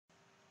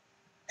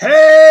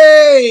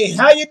Hey,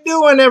 how you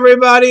doing,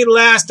 everybody?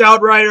 Last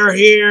Outrider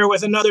here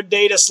with another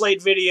Data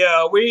Slate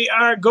video. We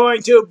are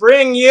going to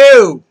bring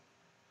you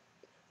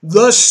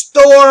the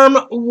Storm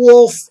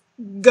Wolf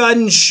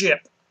Gunship.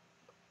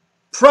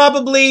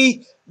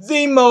 Probably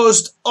the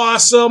most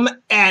awesome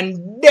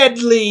and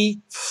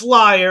deadly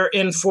flyer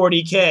in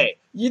 40k.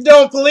 You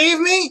don't believe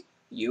me?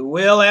 You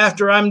will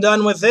after I'm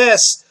done with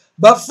this.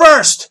 But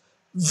first,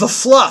 the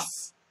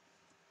fluff.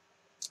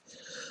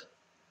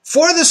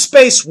 For the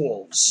Space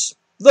Wolves,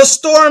 the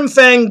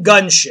Stromfang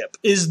gunship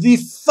is the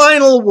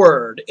final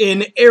word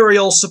in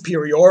aerial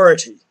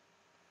superiority,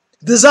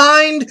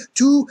 designed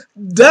to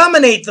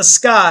dominate the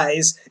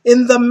skies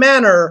in the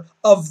manner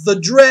of the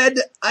dread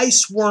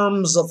ice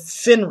worms of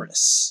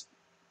Fenris.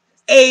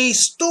 A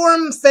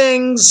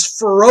Stromfang's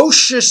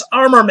ferocious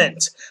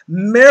armament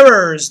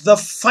mirrors the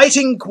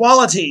fighting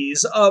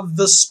qualities of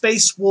the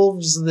Space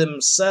Wolves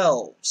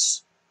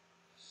themselves.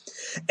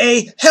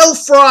 A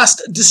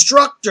Hellfrost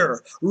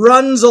destructor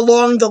runs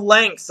along the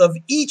length of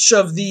each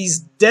of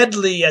these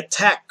deadly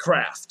attack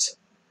craft.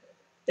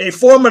 A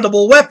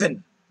formidable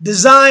weapon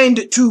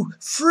designed to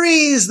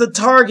freeze the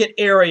target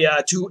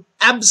area to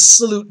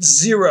absolute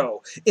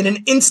zero in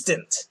an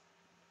instant.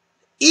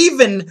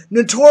 Even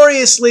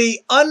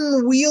notoriously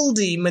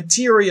unwieldy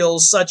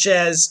materials such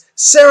as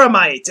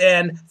ceramite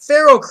and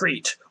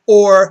ferrocrete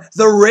or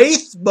the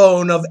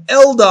wraithbone of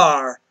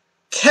Eldar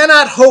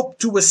cannot hope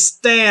to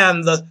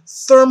withstand the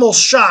thermal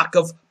shock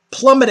of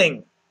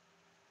plummeting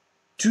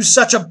to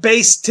such a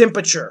base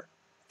temperature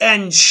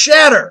and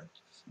shatter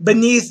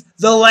beneath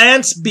the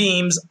lance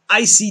beam's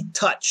icy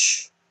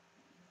touch.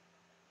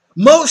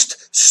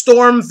 Most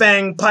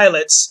Stromfang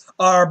pilots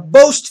are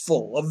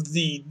boastful of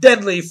the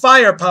deadly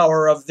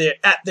firepower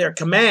at their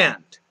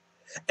command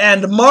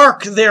and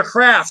mark their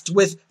craft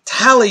with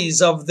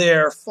tallies of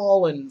their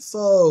fallen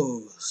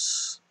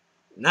foes.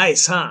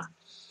 Nice, huh?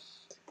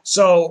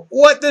 So,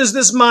 what does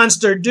this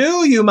monster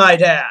do, you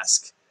might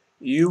ask?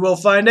 You will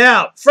find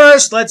out.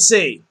 First, let's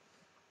see.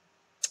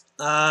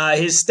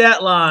 His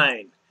stat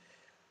line.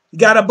 He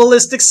got a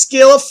ballistic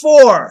skill of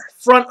 4,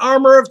 front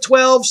armor of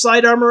 12,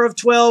 side armor of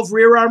 12,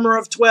 rear armor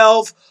of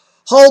 12,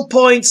 hull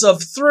points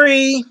of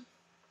 3.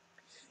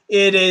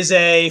 It is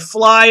a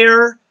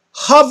flyer,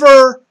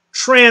 hover,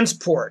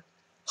 transport.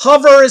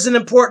 Hover is an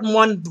important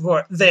one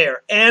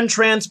there, and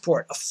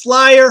transport. A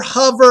flyer,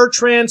 hover,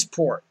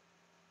 transport.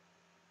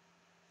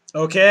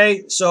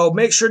 Okay, so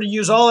make sure to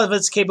use all of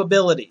its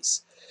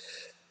capabilities.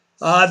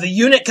 The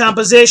unit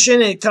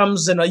composition, it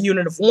comes in a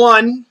unit of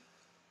 1.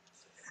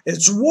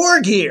 Its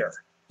war gear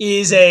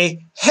is a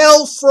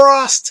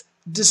Hellfrost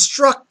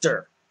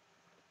Destructor,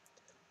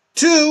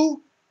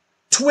 2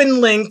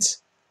 twin-linked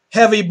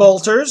heavy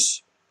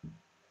bolters,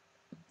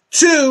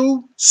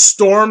 2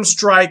 Storm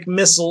Strike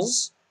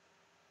missiles,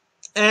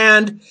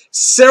 and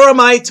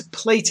ceramite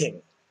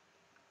plating.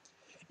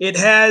 It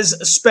has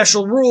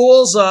special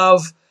rules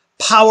of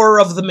power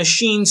of the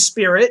machine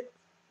spirit,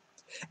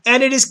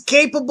 and it is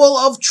capable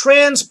of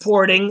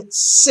transporting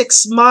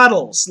 6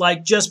 models,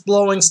 like just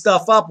blowing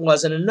stuff up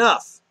wasn't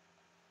enough.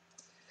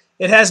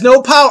 It has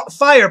no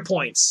fire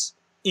points.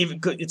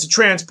 It's a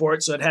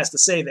transport, so it has to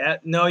say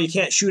that. No, you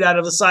can't shoot out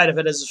of the side of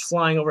it as it's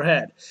flying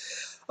overhead.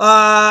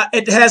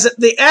 It has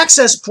the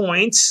access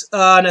point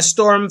on a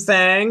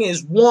Stromfang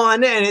is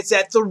 1, and it's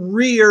at the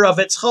rear of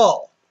its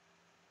hull.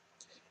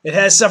 It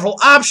has several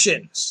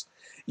options.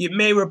 You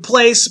may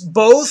replace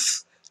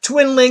both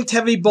twin-linked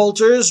heavy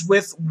bolters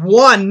with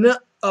one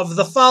of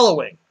the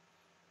following: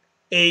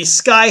 a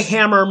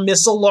Skyhammer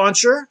missile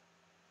launcher,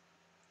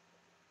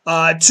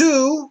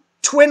 2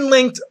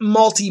 twin-linked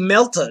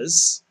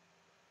multi-meltas,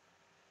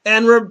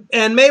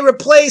 and may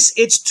replace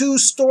its 2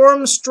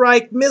 Storm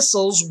Strike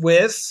missiles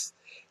with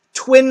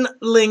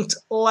twin-linked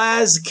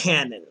las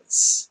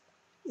cannons.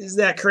 Is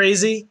that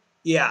crazy?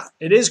 Yeah,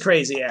 it is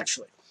crazy,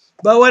 actually.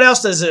 But what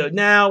else does it do?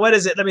 Now, what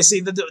is it? Let me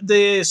see.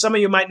 Some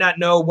of you might not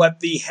know what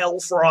the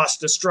Hellfrost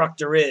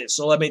Destructor is,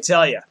 so let me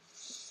tell you.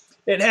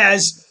 It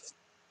has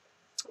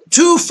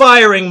 2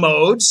 firing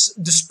modes,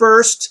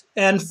 dispersed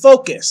and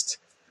focused.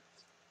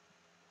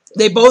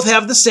 They both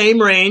have the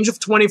same range of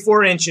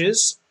 24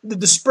 inches. The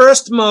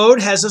dispersed mode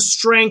has a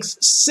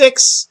strength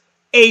 6,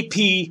 AP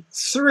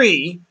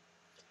 3,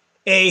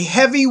 a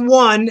heavy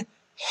 1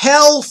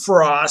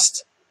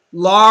 Hellfrost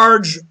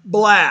large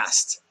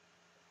blast.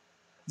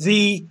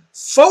 The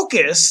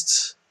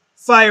focused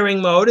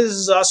firing mode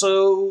is a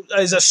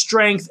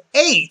strength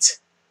 8,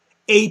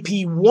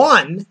 AP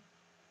 1,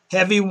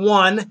 heavy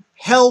 1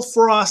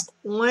 Hellfrost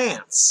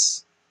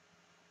lance.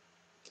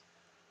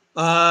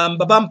 Oh,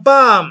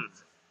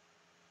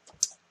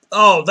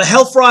 the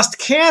Hellfrost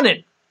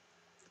cannon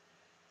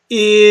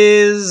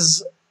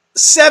is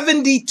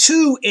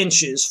 72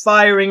 inches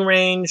firing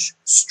range,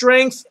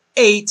 strength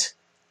 8,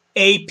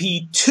 AP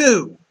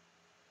 2.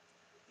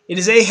 It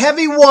is a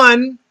heavy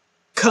 1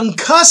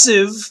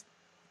 concussive,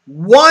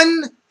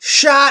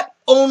 1-shot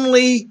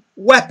only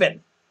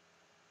weapon.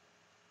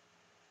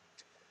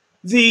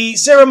 The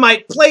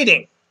ceramite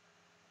plating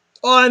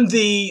on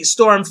the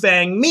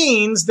Stromfang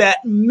means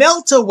that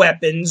Melta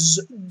weapons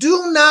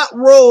do not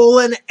roll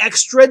an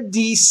extra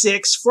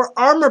d6 for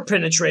armor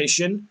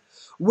penetration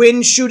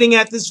when shooting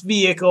at this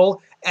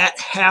vehicle at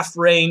half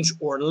range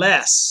or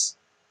less.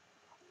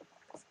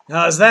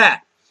 How's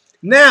that?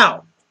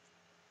 Now,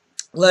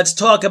 let's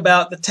talk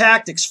about the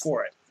tactics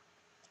for it.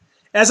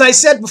 As I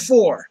said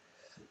before,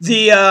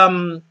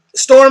 the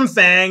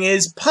Stromfang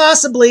is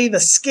possibly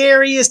the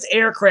scariest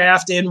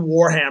aircraft in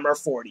Warhammer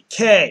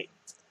 40k.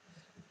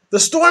 The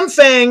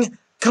Stromfang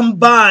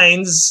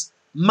combines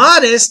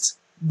modest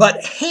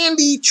but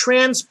handy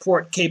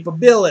transport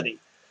capability.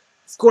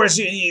 Of course,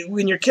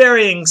 when you're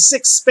carrying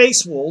 6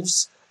 Space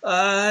Wolves,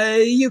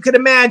 you could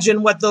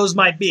imagine what those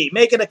might be.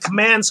 Make it a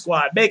command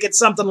squad. Make it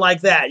something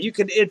like that.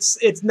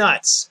 It's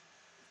nuts.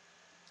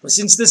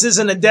 Since this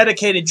isn't a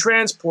dedicated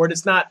transport,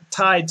 it's not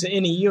tied to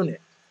any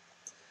unit.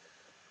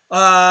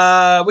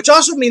 Which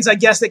also means, I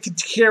guess, they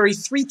could carry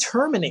 3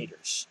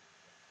 Terminators.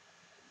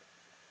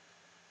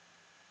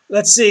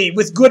 Let's see.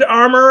 With good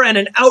armor and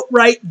an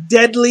outright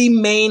deadly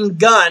main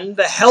gun,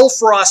 the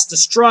Hellfrost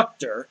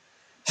Destructor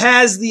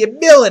has the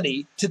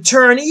ability to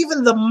turn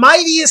even the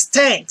mightiest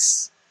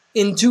tanks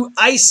into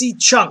icy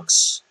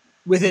chunks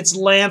with its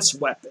lance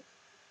weapon.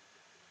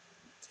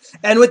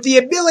 And with the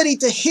ability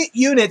to hit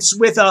units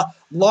with a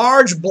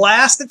large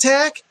blast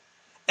attack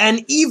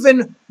and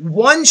even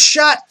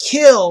one-shot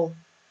kill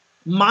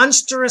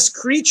monstrous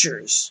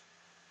creatures.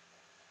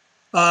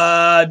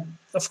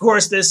 Of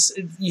course, this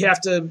you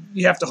have to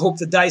hope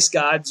the dice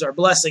gods are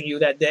blessing you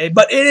that day,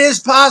 but it is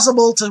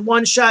possible to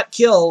one-shot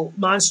kill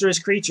monstrous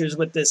creatures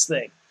with this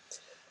thing.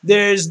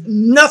 There's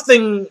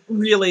nothing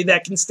really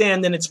that can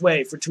stand in its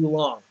way for too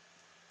long.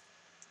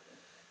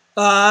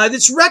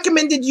 It's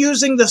recommended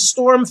using the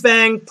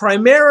Stromfang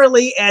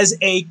primarily as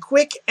a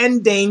quick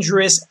and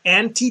dangerous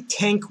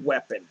anti-tank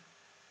weapon.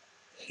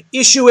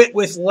 Issue it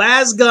with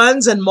las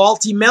guns and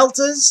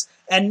multi-meltas,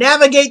 and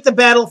navigate the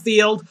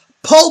battlefield,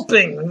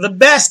 pulping the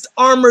best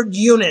armored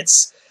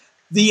units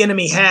the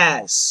enemy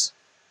has.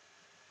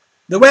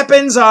 The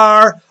weapons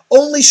are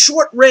only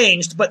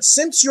short-ranged, but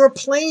since your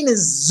plane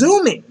is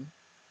zooming,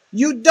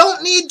 you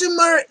don't need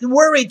to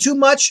worry too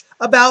much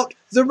about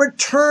the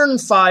return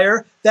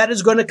fire that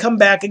is going to come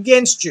back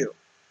against you.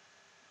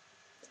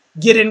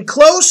 Get in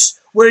close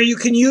where you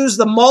can use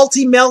the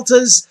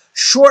multi-meltas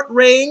short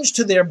range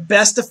to their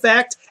best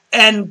effect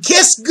and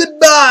kiss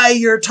goodbye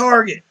your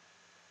target.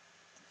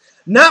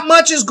 Not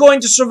much is going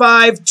to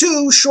survive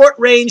 2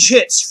 short-range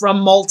hits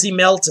from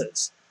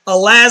multi-meltas, a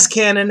las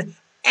cannon,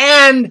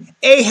 and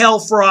a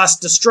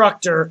Hellfrost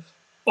Destructor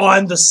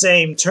on the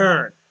same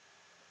turn.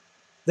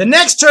 The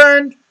next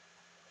turn,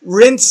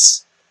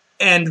 rinse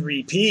and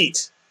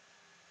repeat.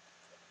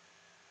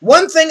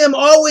 One thing I'm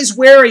always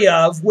wary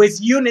of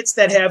with units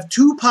that have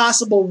 2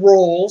 possible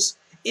rolls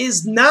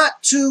is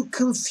not to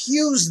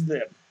confuse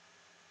them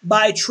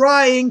by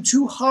trying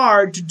too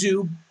hard to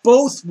do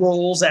both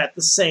rolls at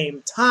the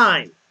same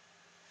time.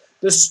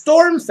 The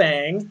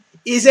Stromfang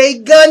is a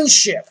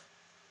gunship.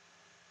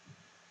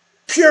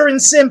 Pure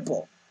and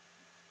simple.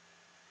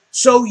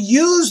 So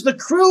use the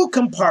crew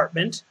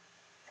compartment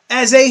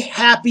as a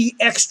happy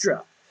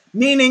extra,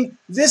 meaning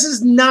this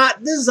is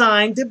not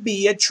designed to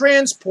be a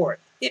transport.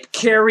 It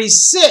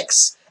carries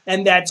 6,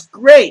 and that's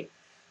great.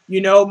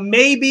 You know,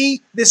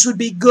 maybe this would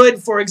be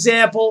good, for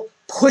example,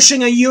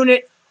 pushing a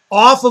unit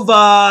off of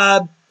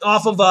an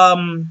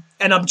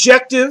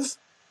objective,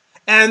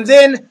 and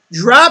then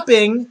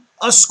dropping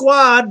a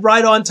squad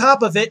right on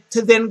top of it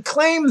to then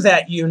claim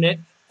that unit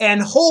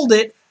and hold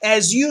it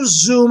as you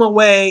zoom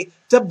away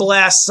to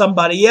blast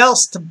somebody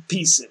else to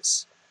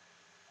pieces.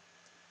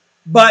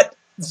 But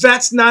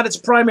that's not its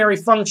primary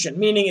function,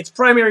 meaning its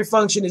primary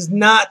function is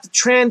not to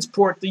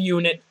transport the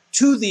unit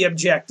to the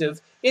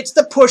objective. It's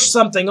to push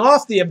something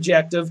off the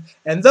objective,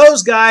 and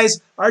those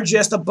guys are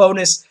just a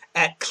bonus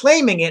at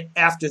claiming it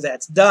after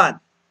that's done.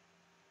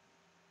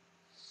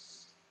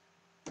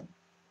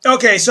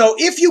 Okay, so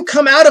if you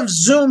come out of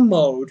zoom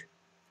mode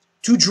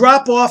to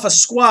drop off a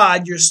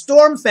squad, your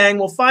Stromfang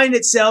will find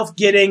itself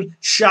getting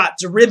shot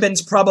to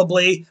ribbons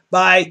probably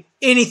by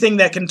anything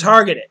that can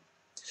target it.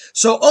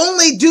 So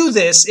only do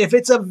this if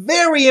it's a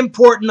very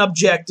important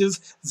objective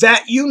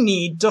that you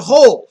need to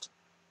hold.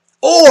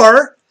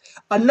 Or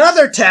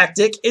another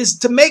tactic is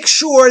to make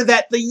sure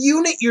that the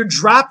unit you're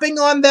dropping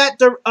on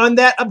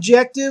that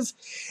objective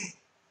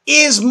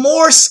is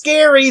more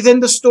scary than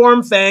the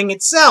Stromfang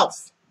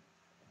itself.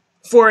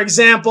 For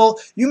example,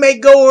 you may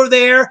go over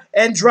there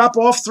and drop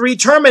off 3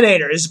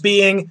 Terminators,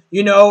 being,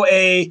 you know,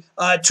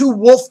 2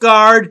 Wolf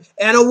Guard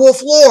and a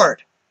Wolf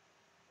Lord.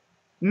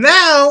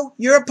 Now,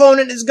 your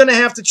opponent is going to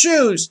have to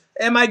choose.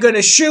 Am I going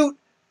to shoot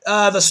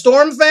the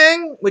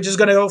Stromfang, which is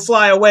going to go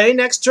fly away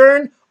next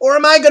turn, or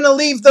am I going to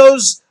leave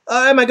those,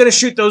 am I going to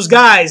shoot those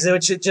guys,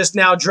 which it just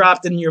now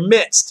dropped in your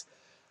midst?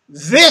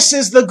 This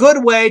is the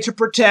good way to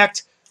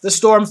protect the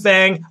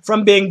Stromfang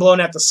from being blown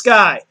at the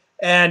sky.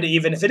 And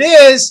even if it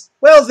is,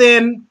 well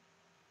then,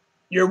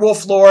 your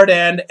Wolf Lord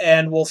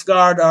and Wolf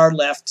Guard are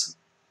left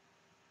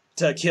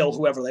to kill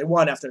whoever they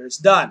want after it's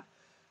done.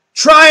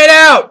 Try it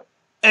out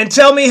and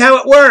tell me how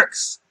it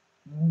works.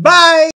 Bye!